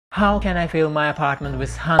How can I fill my apartment with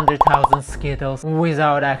 100,000 Skittles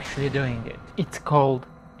without actually doing it? It's called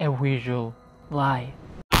a visual lie.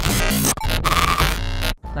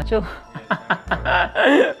 Natural?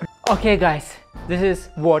 Okay guys, this is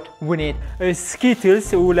what we need.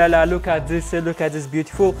 Skittles, ooh la la, look at this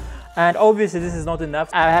beautiful. And obviously this is not enough.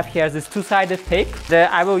 I have here this two-sided tape.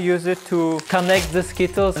 I will use it to connect the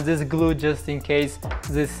Skittles and this glue just in case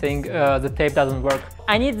this thing, the tape doesn't work.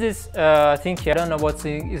 I need this thing here. I don't know what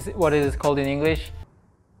is it called in English.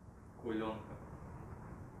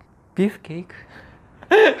 Beefcake.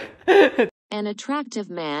 An attractive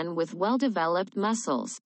man with well-developed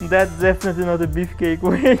muscles. That's definitely not a beefcake,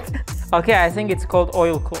 wait. Okay, I think it's called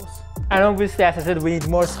oilcloth. And obviously, as I said, we need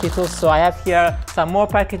more Skittles, so I have here some more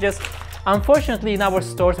packages. Unfortunately, in our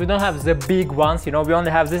stores, we don't have the big ones, you know, we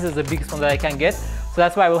only have, this is the biggest one that I can get. So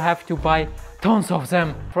that's why I will have to buy tons of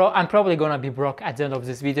them. I'm probably gonna be broke at the end of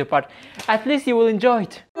this video, but at least you will enjoy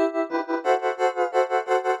it.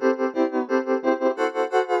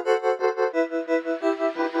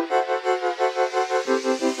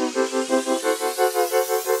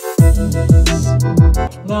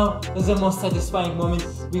 Now, the most satisfying moment,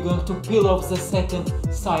 we're going to peel off the second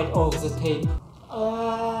side of the tape.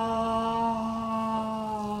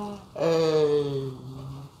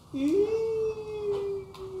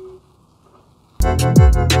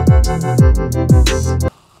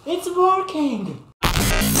 It's working!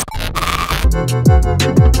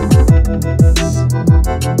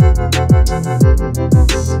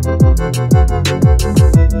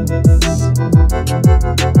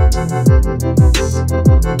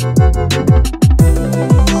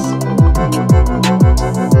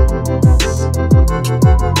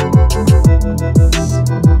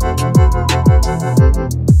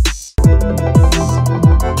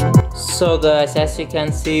 So guys, as you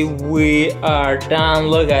can see, we are done.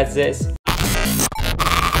 Look at this.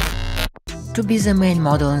 To be the main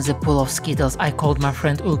model in the pool of Skittles, I called my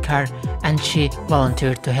friend Ulkar and she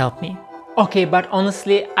volunteered to help me. Okay, but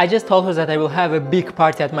honestly, I just told her that I will have a big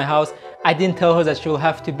party at my house. I didn't tell her that she will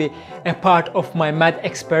have to be a part of my mad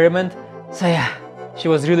experiment. So yeah, she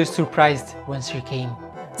was really surprised when she came.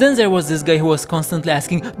 Then there was this guy who was constantly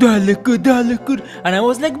asking, do I look good, do I look good? And I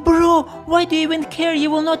was like, bro, why do you even care? You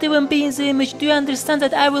will not even be in the image. Do you understand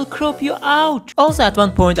that I will crop you out? Also at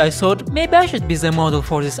one point I thought, maybe I should be the model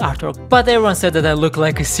for this artwork. But everyone said that I look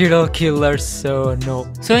like a serial killer, so no.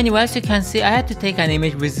 So anyway, as you can see, I had to take an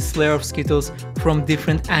image with this layer of Skittles from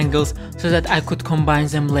different angles so that I could combine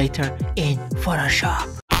them later in Photoshop.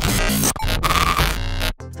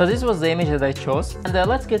 So this was the image that I chose, and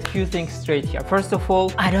let's get a few things straight here. First of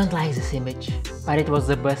all, I don't like this image, but it was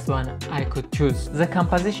the best one I could choose. The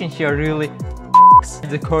composition here really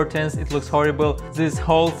the curtains, it looks horrible. This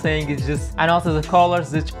whole thing is just, and also the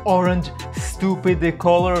colors, this orange, stupid the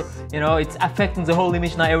color, you know, it's affecting the whole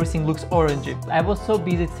image. Now everything looks orangey. I was so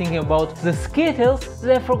busy thinking about the Skittles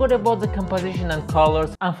that I forgot about the composition and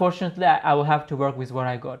colors. Unfortunately, I will have to work with what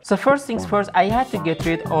I got. So first things first, I had to get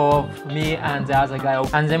rid of me and the other guy,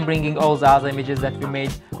 and then bringing all the other images that we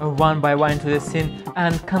made one by one into the scene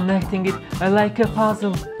and connecting it like a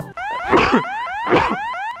puzzle.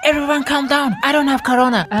 Everyone calm down, I don't have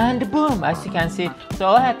corona. And boom, as you can see, so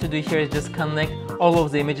all I had to do here is just connect all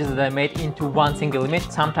of the images that I made into one single image.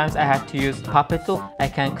 Sometimes I had to use puppet tool. I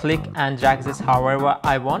can click and drag this however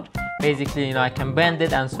I want. Basically, you know, I can bend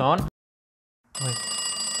it and so on. Wait,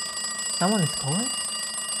 someone is calling?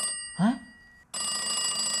 Huh?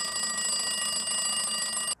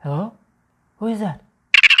 Hello? Who is that?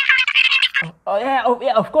 Oh yeah,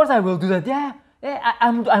 of course I will do that. Yeah,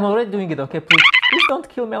 I'm already doing it, okay, please don't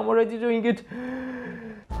kill me, I'm already doing it.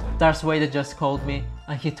 Darth Vader just called me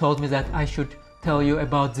and he told me that I should tell you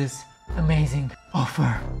about this amazing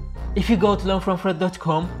offer. If you go to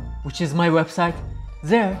learnfromfred.com, which is my website,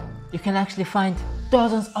 there you can actually find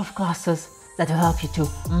dozens of classes that will help you to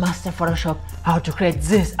master Photoshop, how to create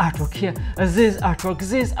this artwork here, this artwork,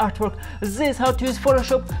 this, how to use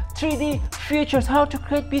Photoshop 3D features, how to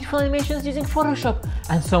create beautiful animations using Photoshop,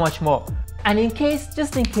 and so much more. And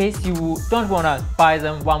just in case you don't want to buy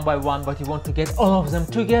them one by one, but you want to get all of them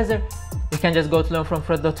together, you can just go to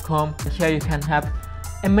learnfromfred.com. Here you can have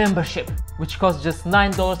a membership, which costs just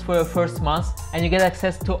 $9 for your first month, and you get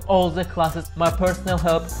access to all the classes, my personal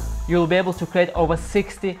help. You'll be able to create over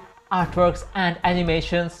 60 artworks and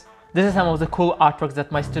animations. This is some of the cool artworks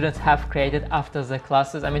that my students have created after the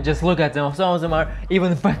classes. I mean, just look at them. Some of them are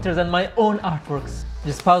even better than my own artworks.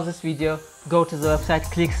 Just pause this video, go to the website,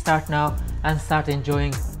 click start now, and start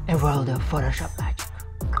enjoying a world of Photoshop magic.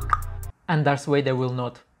 And Darth Vader will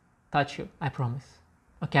not touch you, I promise.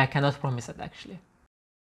 Okay, I cannot promise that actually.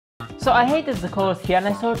 So I hated the colors here and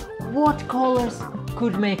I thought what colors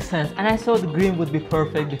could make sense, and I thought green would be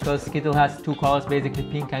perfect because Skittle has two colors, basically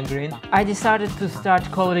pink and green. I decided to start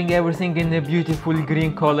coloring everything in a beautiful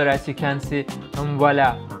green color, as you can see, and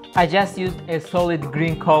voila. I just used a solid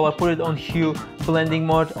green color, put it on hue blending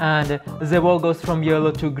mode, and the wall goes from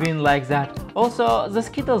yellow to green like that. Also, the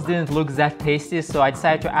Skittles didn't look that tasty, so I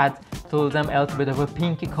decided to add to them a little bit of a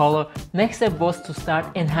pinky color. Next step was to start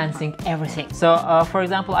enhancing everything. So for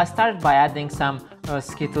example, I started by adding some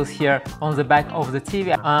Skittles here on the back of the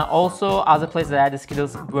TV. Also, other places I added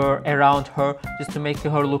Skittles were around her, just to make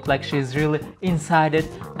her look like she's really inside it.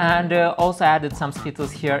 And also added some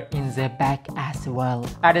Skittles here in the back as well.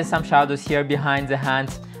 Added some shadows here behind the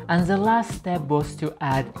hands. And the last step was to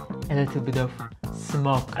add a little bit of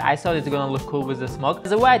smoke. I thought it's gonna look cool with the smoke.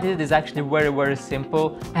 The way I did it is actually very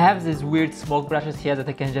simple. I have these weird smoke brushes here that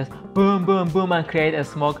I can just boom and create a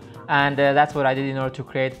smoke, and that's what I did in order to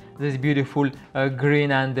create this beautiful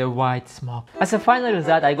green and white smoke. As a final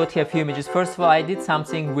result, I got here a few images. First of all, I did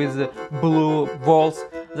something with blue walls,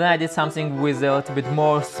 then I did something with a little bit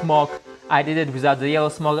more smoke. I did it without the yellow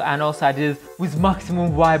smoke, and also I did it with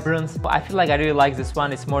maximum vibrance. I feel like I really like this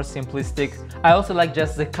one, it's more simplistic. I also like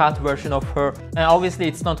just the cut version of her, and obviously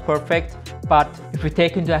it's not perfect, but if we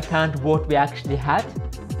take into account what we actually had,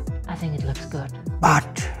 I think it looks good.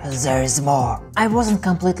 But there is more. I wasn't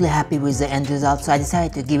completely happy with the end result, so I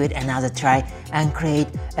decided to give it another try and create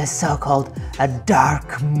a so-called a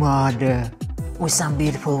dark mode with some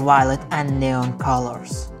beautiful violet and neon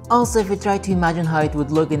colors. Also, if we try to imagine how it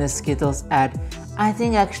would look in a Skittles ad, I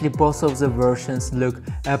think actually both of the versions look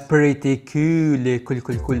pretty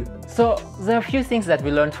cool. So there are a few things that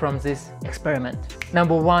we learned from this experiment.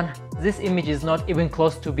 Number one, this image is not even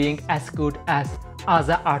close to being as good as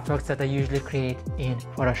other artworks that I usually create in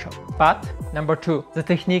Photoshop. But number two, the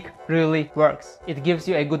technique really works. It gives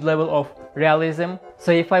you a good level of realism.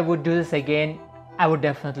 So if I would do this again, I would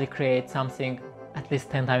definitely create something at least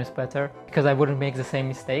 10 times better, because I wouldn't make the same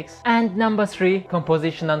mistakes. And number three,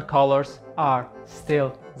 composition and colors are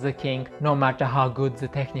still the king, no matter how good the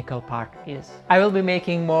technical part is. I will be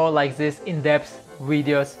making more like this in-depth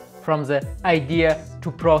videos from the idea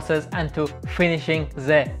to process and to finishing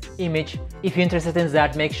the image. If you're interested in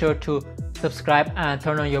that, make sure to subscribe and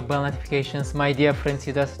turn on your bell notifications. My dear friends,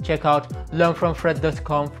 you just check out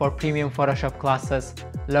learnfromfred.com for premium Photoshop classes.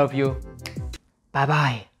 Love you. Bye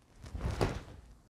bye.